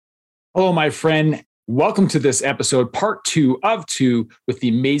Hello, my friend. Welcome to this episode, part 2 of 2 with the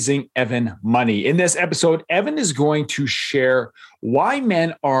amazing Evan Money. In this episode, Evan is going to share why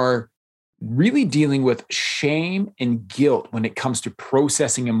men are really dealing with shame and guilt when it comes to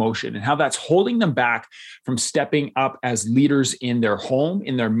processing emotion and how that's holding them back from stepping up as leaders in their home,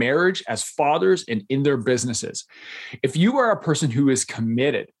 in their marriage, as fathers, and in their businesses. If you are a person who is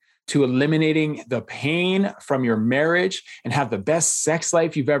committed to eliminating the pain from your marriage and have the best sex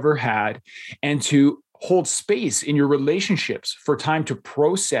life you've ever had, and to hold space in your relationships for time to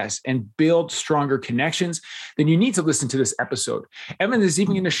process and build stronger connections, then you need to listen to this episode. Evan is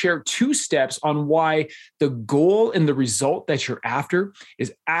even going to share 2 steps on why the goal and the result that you're after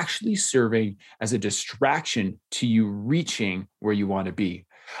is actually serving as a distraction to you reaching where you want to be.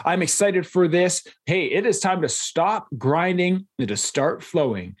 I'm excited for this. Hey, it is time to stop grinding and to start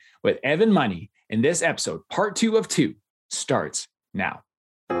flowing with Evan Money. In this episode, part 2 of 2 starts now.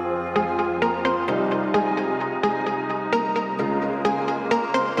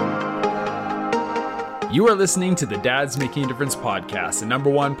 You are listening to the Dads Making a Difference podcast, the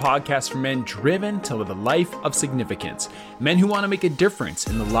 #1 podcast for men driven to live a life of significance. Men who want to make a difference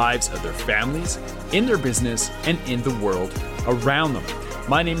in the lives of their families, in their business, and in the world around them.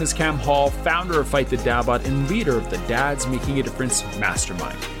 My name is Cam Hall, founder of Fight the Dadbot and leader of the Dads Making a Difference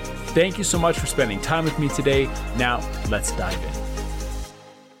Mastermind. Thank you so much for spending time with me today. Now, let's dive in.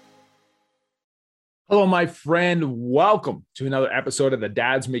 Hello, my friend. Welcome to another episode of the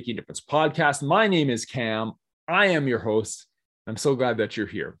Dads Making a Difference podcast. My name is Cam. I am your host. I'm so glad that you're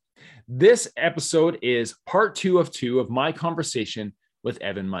here. This episode is part 2 of 2 of my conversation with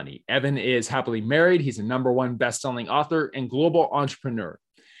Evan Money. Evan is happily married. He's a #1 best-selling author and global entrepreneur.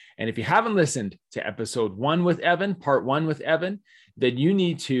 And if you haven't listened to episode 1 with Evan, part 1 with Evan, then you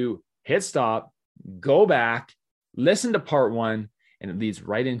need to hit stop, go back, listen to part 1, and it leads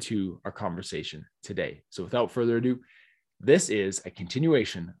right into our conversation today. So without further ado, this is a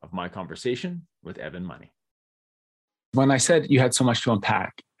continuation of my conversation with Evan Money. When I said you had so much to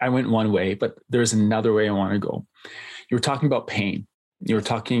unpack, I went one way, but there's another way I want to go. You were talking about pain. You were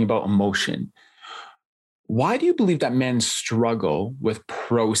talking about emotion. Why do you believe that men struggle with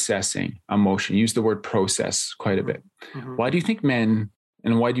processing emotion? You use the word process quite a bit. Mm-hmm. Why do you think men,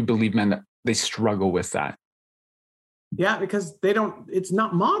 and why do you believe men that they struggle with that? Yeah, because it's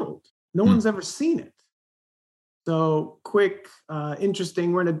not modeled. No one's ever seen it. So quick,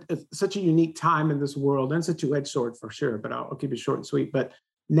 interesting. We're in such a unique time in this world, and it's a two-edged sword for sure, but I'll keep it short and sweet. But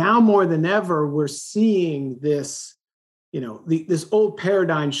now more than ever, we're seeing this, this old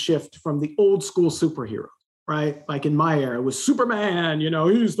paradigm shift from the old school superhero, right? Like in my era, it was Superman,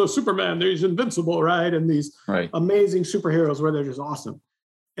 he's the Superman, he's invincible, right? And these amazing superheroes where they're just awesome.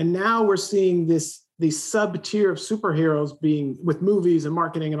 And now we're seeing these sub-tier of superheroes being with movies and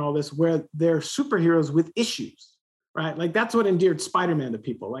marketing and all this, where they're superheroes with issues, right? Like that's what endeared Spider-Man to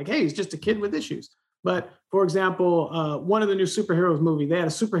people. Like, hey, he's just a kid with issues. But for example, one of the new superheroes movie, they had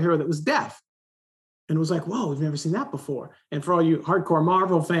a superhero that was deaf. And it was like, whoa, we've never seen that before. And for all you hardcore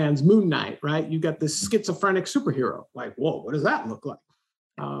Marvel fans, Moon Knight, right? You got this schizophrenic superhero. Like, whoa, what does that look like?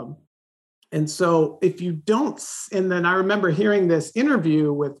 And so if you don't, and then I remember hearing this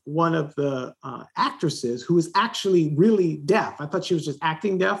interview with one of the actresses who is actually really deaf. I thought she was just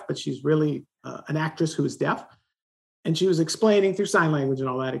acting deaf, but she's really an actress who is deaf. And she was explaining through sign language and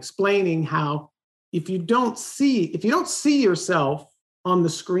all that, explaining how if you don't see yourself on the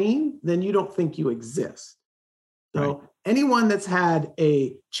screen, then you don't think you exist. So anyone that's had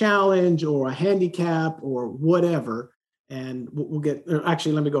a challenge or a handicap or whatever, and we'll get,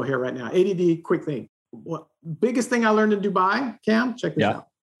 actually, let me go here right now. ADD, quick thing. What biggest thing I learned in Dubai, Cam, check this out.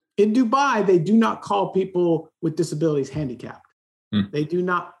 In Dubai, they do not call people with disabilities handicapped. They do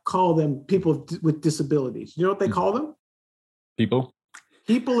not call them people with disabilities. You know what they call them?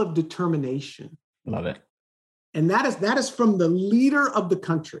 People of determination. Love it. And that is from the leader of the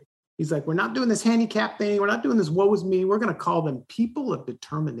country. He's like, we're not doing this handicap thing. We're not doing this woe is me. We're going to call them people of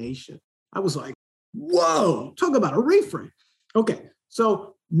determination. I was like, whoa, talk about a reframe. Okay,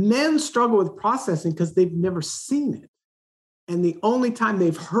 so men struggle with processing because they've never seen it. And the only time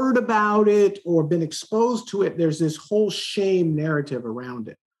they've heard about it or been exposed to it, there's this whole shame narrative around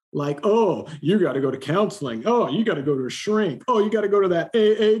it. Like, oh, you got to go to counseling. Oh, you got to go to a shrink. Oh, you got to go to that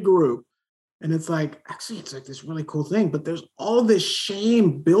AA group. And it's like, actually, it's like this really cool thing, but there's all this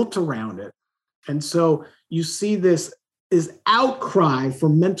shame built around it. And so you see this outcry for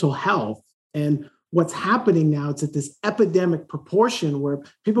mental health. And what's happening now, it's at this epidemic proportion where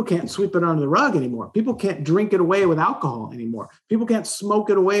people can't sweep it under the rug anymore. People can't drink it away with alcohol anymore. People can't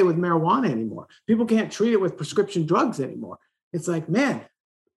smoke it away with marijuana anymore. People can't treat it with prescription drugs anymore. It's like, man,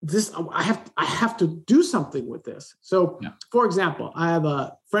 I have to do something with this. So, for example, I have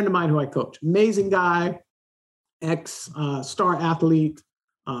a friend of mine who I coach, amazing guy, ex-star athlete,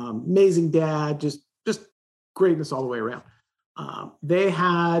 amazing dad, just greatness all the way around. They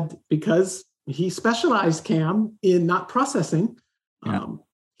had, because he specialized, Cam, in not processing.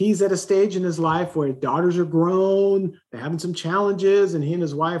 He's at a stage in his life where his daughters are grown, they're having some challenges, and he and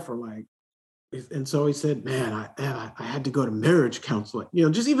his wife are like, and so he said, man, I had to go to marriage counseling.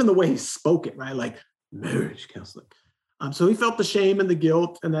 Just even the way he spoke it, right? Like marriage counseling. So he felt the shame and the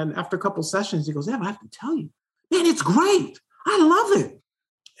guilt. And then after a couple of sessions, he goes, Ev, I have to tell you, man, it's great. I love it.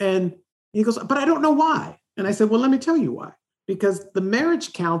 And he goes, but I don't know why. And I said, well, let me tell you why. Because the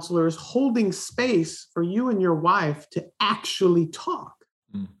marriage counselor is holding space for you and your wife to actually talk.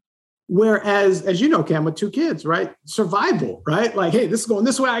 Whereas, as you know, Cam, with 2 kids, right? Survival, right? Like, hey, this is going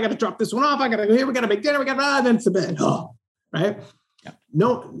this way. I got to drop this one off. I got to go here. We got to make dinner. We got to, then it's to bed. Oh, right? Yeah.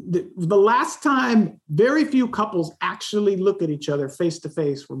 No, the last time very few couples actually look at each other face to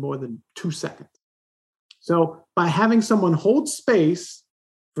face for more than 2 seconds. So by having someone hold space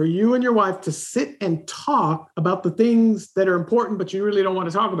for you and your wife to sit and talk about the things that are important, but you really don't want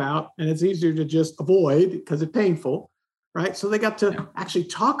to talk about, and it's easier to just avoid because it's painful. Right. So they got to actually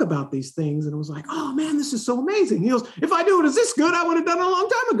talk about these things. And it was like, oh, man, this is so amazing. He goes, if I do it as this good, I would have done it a long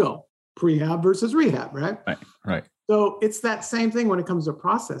time ago. Prehab versus rehab. Right. So it's that same thing when it comes to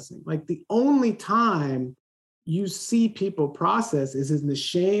processing. Like the only time you see people process is in the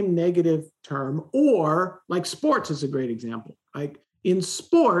shame negative term, or like sports is a great example. Like in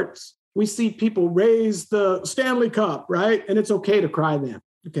sports, we see people raise the Stanley Cup, right? And it's okay to cry then.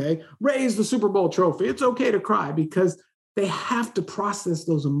 Okay. Raise the Super Bowl trophy. It's okay to cry because they have to process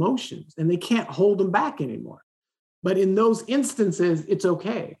those emotions and they can't hold them back anymore. But in those instances, it's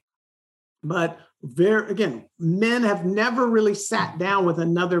okay. But again, men have never really sat down with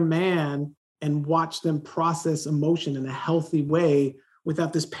another man and watched them process emotion in a healthy way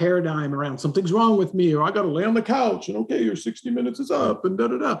without this paradigm around something's wrong with me, or I got to lay on the couch and okay, your 60 minutes is up and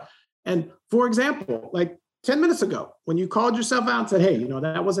da-da-da. And for example, like 10 minutes ago, when you called yourself out and said, hey,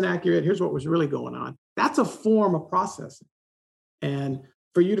 that wasn't accurate. Here's what was really going on. That's a form of processing. And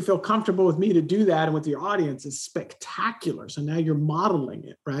for you to feel comfortable with me to do that and with your audience is spectacular. So now you're modeling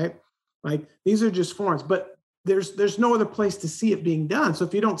it, right? Like these are just forms, but there's no other place to see it being done. So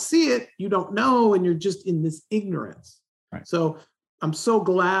if you don't see it, you don't know, and you're just in this ignorance. Right. So I'm so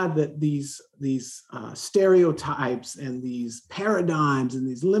glad that these stereotypes and these paradigms and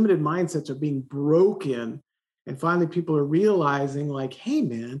these limited mindsets are being broken. And finally, people are realizing like, hey,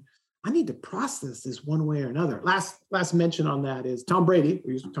 man, I need to process this one way or another. Last mention on that is Tom Brady.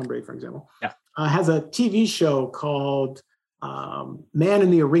 We use Tom Brady, for example, has a TV show called Man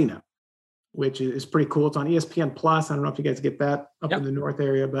in the Arena, which is pretty cool. It's on ESPN Plus. I don't know if you guys get that up in the North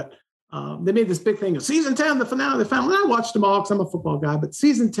area, but they made this big thing of season 10, the finale. I watched them all because I'm a football guy, but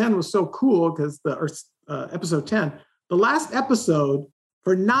season 10 was so cool because episode 10, the last episode,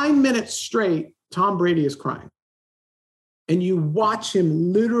 for 9 minutes straight, Tom Brady is crying. And you watch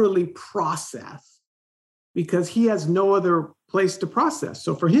him literally process because he has no other place to process.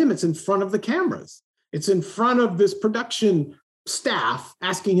 So for him, it's in front of the cameras. It's in front of this production staff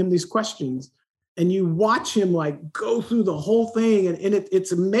asking him these questions. And you watch him like go through the whole thing. And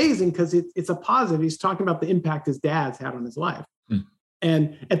it's amazing because it's a positive. He's talking about the impact his dad's had on his life. Mm.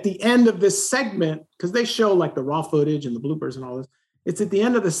 And at the end of this segment, because they show like the raw footage and the bloopers and all this, it's at the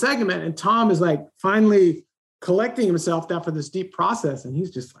end of the segment. And Tom is like finally collecting himself after this deep process. And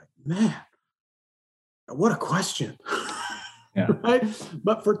he's just like, man, what a question. Yeah. Right?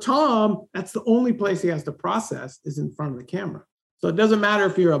 But for Tom, that's the only place he has to process is in front of the camera. So it doesn't matter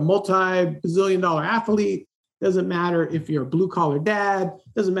if you're a multi-bazillion-dollar athlete, doesn't matter if you're a blue-collar dad,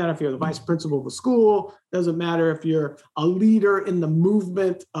 doesn't matter if you're the vice principal of a school, doesn't matter if you're a leader in the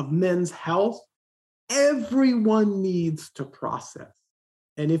movement of men's health. Everyone needs to process.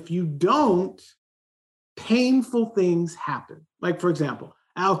 And if you don't, painful things happen. Like, for example,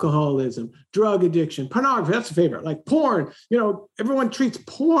 alcoholism, drug addiction, pornography, that's a favorite. Like porn, everyone treats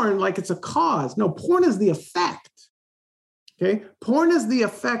porn like it's a cause. No, porn is the effect. Okay, porn is the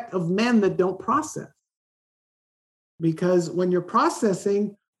effect of men that don't process. Because when you're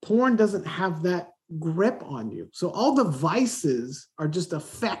processing, porn doesn't have that grip on you. So all the vices are just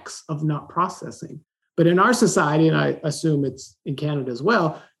effects of not processing. But in our society, and I assume it's in Canada as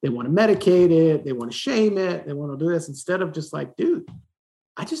well, they want to medicate it, they want to shame it, they want to do this instead of just like, dude,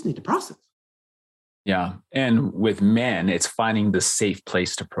 I just need to process. Yeah. And with men, it's finding the safe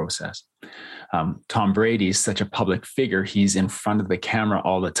place to process. Tom Brady's such a public figure. He's in front of the camera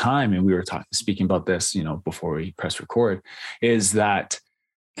all the time. And we were speaking about this, before we press record, is that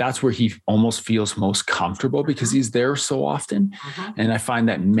that's where he almost feels most comfortable because he's there so often. And I find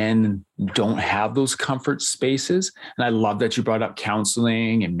that men don't have those comfort spaces. And I love that you brought up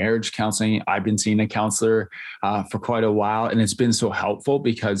counseling and marriage counseling. I've been seeing a counselor for quite a while, and it's been so helpful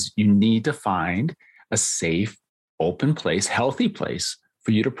because you need to find a safe, open place, healthy place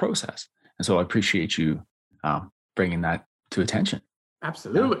for you to process. And so I appreciate you bringing that to attention.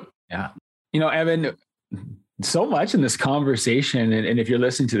 Absolutely. Yeah. Evan, so much in this conversation. And if you're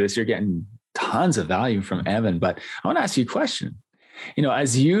listening to this, you're getting tons of value from Evan. But I want to ask you a question.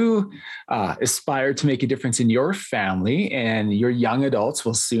 As you aspire to make a difference in your family, and your young adults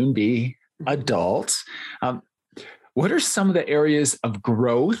will soon be adults, what are some of the areas of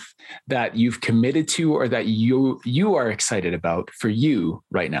growth that you've committed to or that you are excited about for you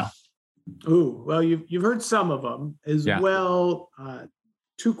right now? Oh, well, you've heard some of them as well.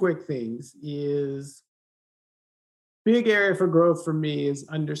 Two quick things is big area for growth for me is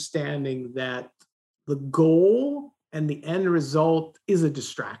understanding that the goal and the end result is a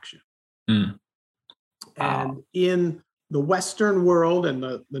distraction. And in the Western world and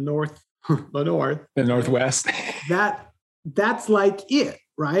the Northwest, that's like it,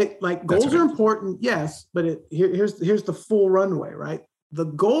 right? Like goals are important, yes, but here's the full runway, right? The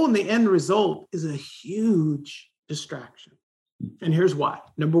goal and the end result is a huge distraction. And here's why.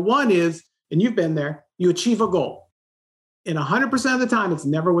 Number one is, and you've been there, you achieve a goal. And 100% of the time, it's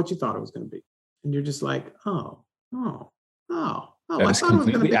never what you thought it was going to be. And you're just like, oh. That is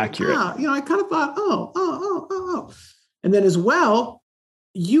completely accurate. I kind of thought, And then as well,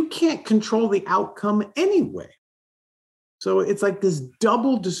 you can't control the outcome anyway. So it's like this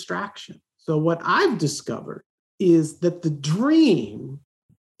double distraction. So what I've discovered is that the dream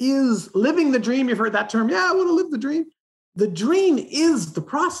is living the dream. You've heard that term. Yeah, I want to live the dream. The dream is the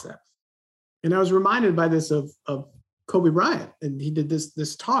process. And I was reminded by this of Kobe Bryant, and he did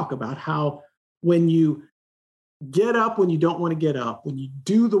this talk about how when you get up when you don't want to get up, when you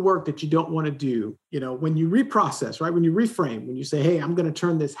do the work that you don't want to do, when you reprocess, right? When you reframe, when you say, hey, I'm going to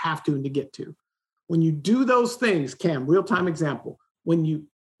turn this have to into get to. When you do those things, Cam, real-time example, when you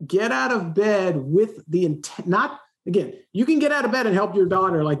get out of bed with the intent, again, you can get out of bed and help your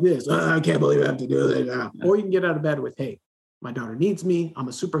daughter like this. I can't believe I have to do this now. Or you can get out of bed with, hey, my daughter needs me. I'm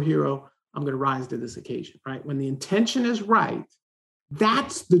a superhero. I'm going to rise to this occasion, right? When the intention is right,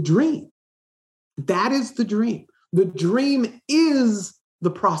 that's the dream. That is the dream. The dream is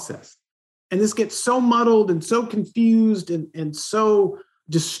the process. And this gets so muddled and so confused and so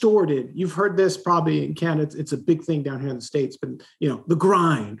distorted. You've heard this probably in Canada. It's a big thing down here in the States, but the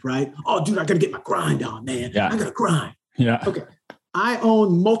grind, right? Oh, dude, I got to get my grind on, man. Yeah. I got to grind. Yeah. Okay. I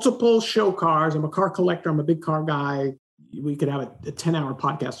own multiple show cars. I'm a car collector. I'm a big car guy. We could have a 10-hour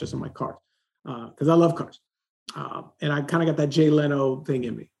podcast just on my cars because I love cars. And I kind of got that Jay Leno thing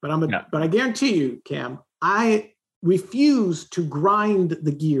in me. But I guarantee you, Cam, I refuse to grind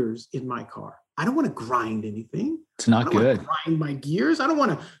the gears in my car. I don't want to grind anything. It's not good. Grind my gears. I don't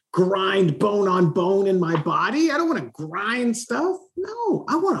want to grind bone on bone in my body. I don't want to grind stuff. No,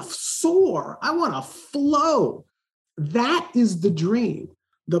 I want to soar. I want to flow. That is the dream.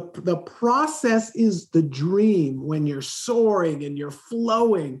 The process is the dream. When you're soaring and you're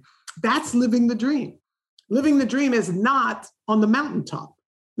flowing, that's living the dream. Living the dream is not on the mountaintop.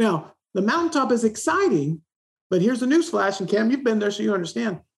 Now, the mountaintop is exciting, but here's a newsflash, and Cam, you've been there, so you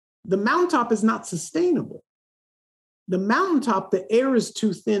understand. The mountaintop is not sustainable. The mountaintop, the air is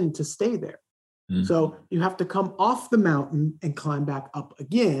too thin to stay there. Mm. So you have to come off the mountain and climb back up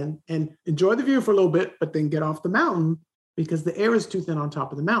again and enjoy the view for a little bit, but then get off the mountain because the air is too thin on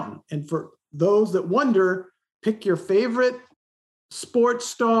top of the mountain. And for those that wonder, pick your favorite sports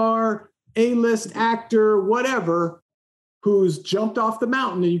star, A-list actor, whatever, who's jumped off the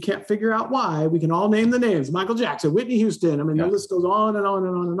mountain and you can't figure out why. We can all name the names. Michael Jackson, Whitney Houston. I mean, the list goes on and on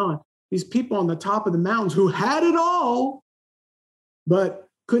and on and on. These people on the top of the mountains who had it all, but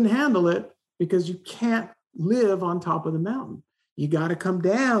couldn't handle it because you can't live on top of the mountain. You got to come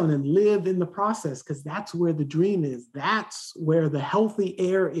down and live in the process because that's where the dream is. That's where the healthy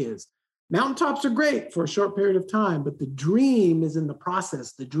air is. Mountaintops are great for a short period of time, but the dream is in the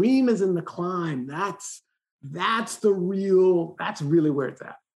process. The dream is in the climb. That's really where it's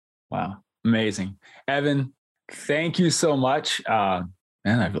at. Wow. Amazing. Evan, thank you so much.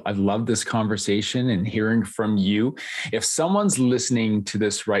 Man, I've loved this conversation and hearing from you. If someone's listening to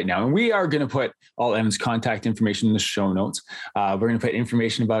this right now, and we are going to put all Evan's contact information in the show notes, we're going to put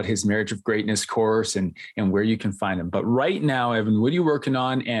information about his Marriage of Greatness course and where you can find him. But right now, Evan, what are you working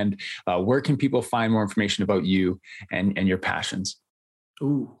on, and where can people find more information about you and your passions?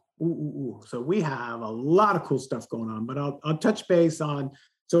 Ooh. So we have a lot of cool stuff going on, but I'll touch base on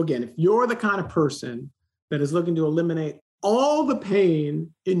So again, if you're the kind of person that is looking to eliminate all the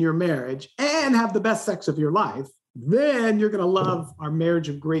pain in your marriage and have the best sex of your life, then you're going to love our Marriage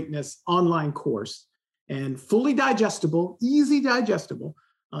of Greatness online course, and fully digestible, easy digestible.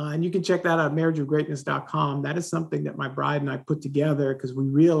 And you can check that out at marriageofgreatness.com. That is something that my bride and I put together because we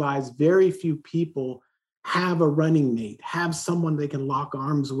realized very few people have a running mate, have someone they can lock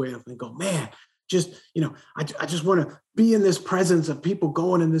arms with and go, man, I just want to be in this presence of people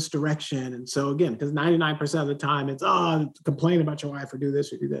going in this direction. And so again, because 99% of the time it's, complain about your wife or do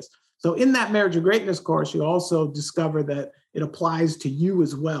this or do this. So in that Marriage of Greatness course, you also discover that it applies to you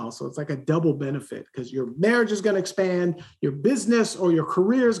as well. So it's like a double benefit because your marriage is going to expand, your business or your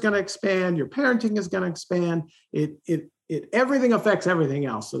career is going to expand, your parenting is going to expand. Everything affects everything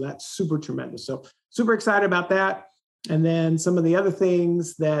else. So that's super tremendous. So super excited about that. And then some of the other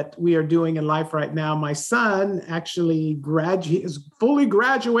things that we are doing in life right now, my son actually is fully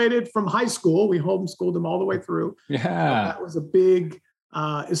graduated from high school. We homeschooled him all the way through. Yeah. So that was a big,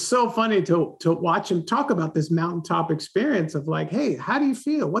 it's so funny to watch him talk about this mountaintop experience of like, hey, how do you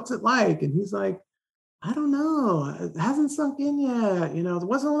feel? What's it like? And he's like, I don't know. It hasn't sunk in yet. It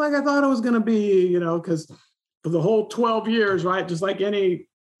wasn't like I thought it was going to be, because for the whole 12 years, right? Just like any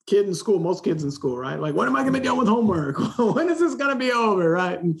kid in school, most kids in school, right? Like, when am I going to be done with homework? When is this going to be over,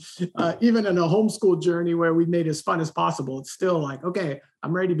 right? And even in a homeschool journey where we made it as fun as possible, it's still like, okay,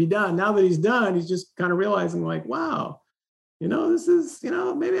 I'm ready to be done. Now that he's done, he's just kind of realizing like, wow, this is,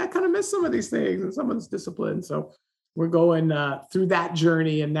 maybe I kind of miss some of these things and some of this discipline. So we're going through that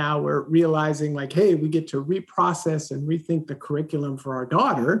journey. And now we're realizing like, hey, we get to reprocess and rethink the curriculum for our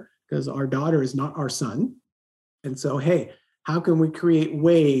daughter because our daughter is not our son. And so, hey, how can we create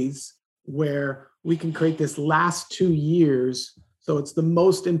ways where we can create this last 2 years so it's the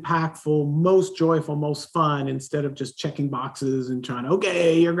most impactful, most joyful, most fun, instead of just checking boxes and trying,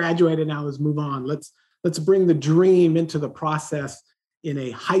 okay, you're graduated now, let's move on. Let's bring the dream into the process in a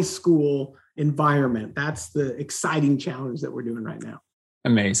high school environment. That's the exciting challenge that we're doing right now.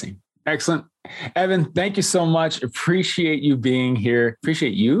 Amazing. Excellent. Evan, thank you so much. Appreciate you being here.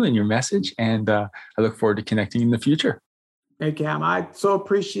 Appreciate you and your message. And I look forward to connecting in the future. Hey, Cam, I so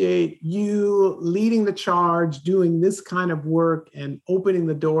appreciate you leading the charge, doing this kind of work and opening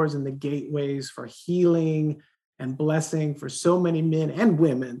the doors and the gateways for healing and blessing for so many men and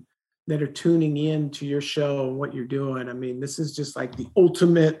women that are tuning in to your show and what you're doing. I mean, this is just like the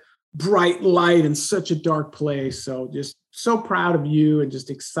ultimate bright light in such a dark place. So just so proud of you and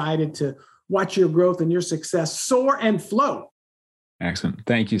just excited to watch your growth and your success soar and flow. Excellent.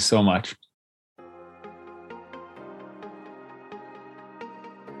 Thank you so much.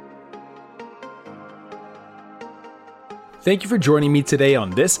 Thank you for joining me today on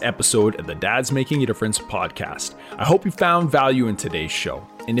this episode of the Dad's Making a Difference podcast. I hope you found value in today's show.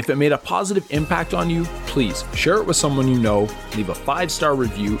 And if it made a positive impact on you, please share it with someone you know, leave a 5-star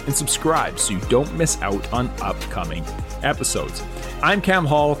review, and subscribe so you don't miss out on upcoming episodes. I'm Cam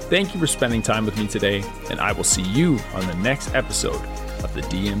Hall. Thank you for spending time with me today, and I will see you on the next episode of the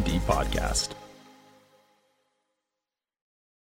DMD podcast.